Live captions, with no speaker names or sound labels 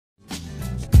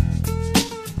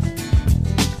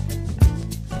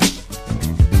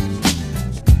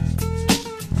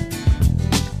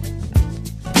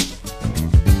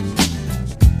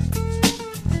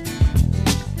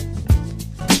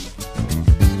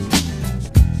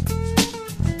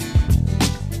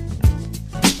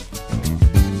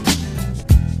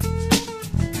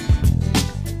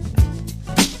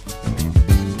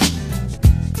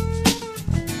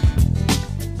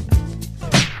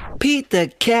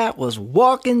the cat was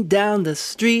walking down the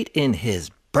street in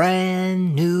his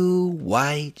brand new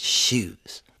white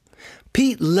shoes.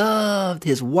 Pete loved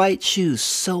his white shoes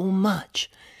so much,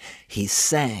 he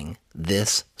sang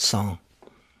this song.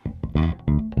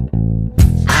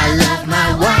 I love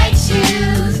my white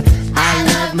shoes. I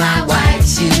love my white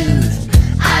shoes.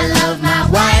 I love my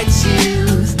white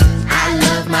shoes. I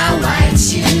love my white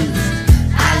shoes.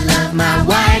 I love my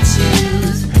white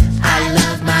shoes. I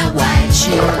love my white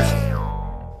shoes.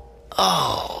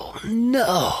 Oh,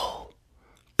 no.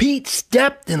 Pete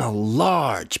stepped in a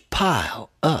large pile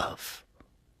of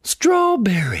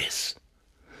strawberries.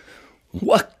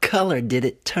 What color did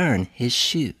it turn his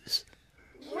shoes?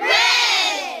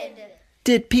 Red!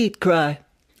 Did Pete cry?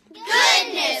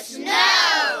 Goodness,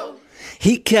 no!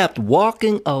 He kept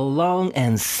walking along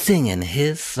and singing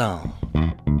his song.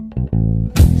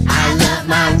 I love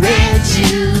my red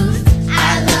shoes.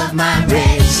 I love my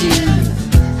red shoes.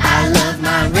 I love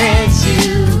my red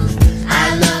shoes.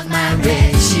 I love my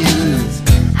red shoes.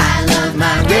 I love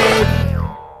my red.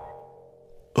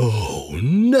 Oh,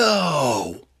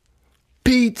 no!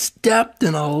 Pete stepped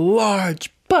in a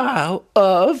large pile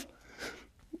of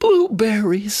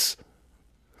blueberries.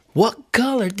 What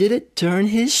color did it turn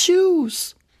his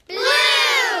shoes?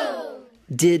 Blue!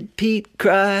 Did Pete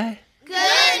cry?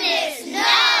 Goodness,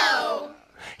 no!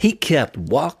 He kept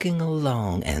walking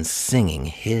along and singing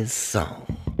his song.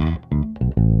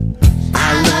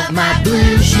 I love my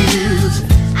blue shoes.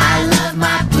 I love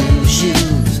my blue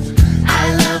shoes.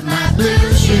 I love my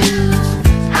blue shoes.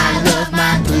 I love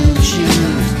my blue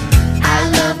shoes. I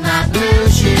love my blue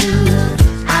shoes.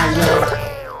 I love.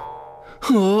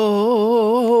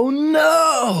 Oh,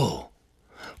 no!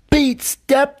 Pete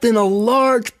stepped in a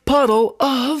large puddle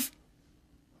of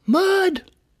mud.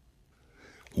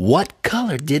 What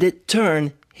color did it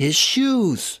turn his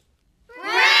shoes?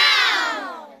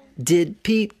 Brown! Did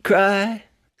Pete cry?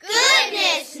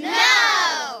 Goodness,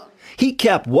 no! He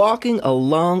kept walking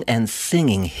along and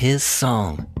singing his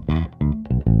song.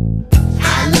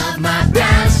 I love my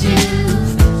brown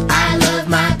shoes. I love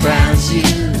my brown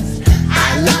shoes.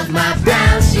 I love my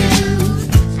brown shoes.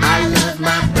 I love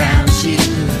my brown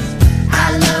shoes.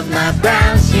 I love my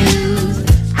brown shoes.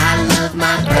 I love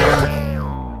my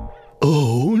brown.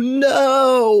 Oh,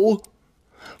 no!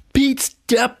 Pete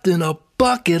stepped in a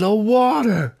bucket of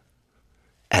water.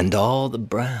 And all the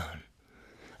brown,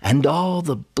 and all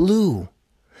the blue,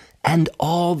 and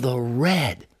all the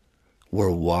red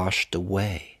were washed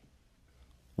away.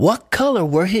 What color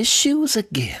were his shoes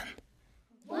again?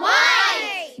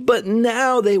 White! But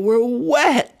now they were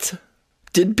wet.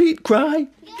 Did Pete cry?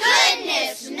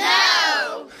 Goodness,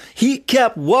 no! He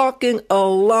kept walking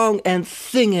along and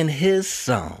singing his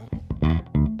song.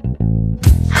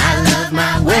 I love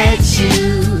my wet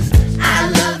shoes. I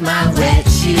love my wet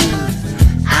shoes.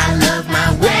 I love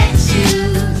my wet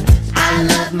shoes. I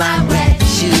love my wet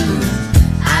shoes.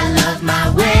 I love my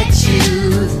wet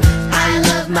shoes. I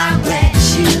love my wet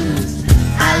shoes.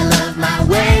 I love my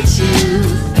wet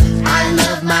shoes. I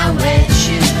love my wet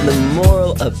shoes. The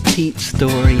moral of Pete's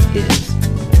story is,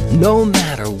 no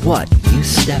matter what you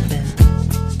step in,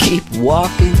 keep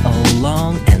walking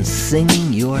along and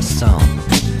singing your song,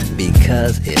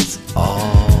 because it's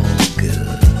all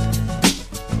good.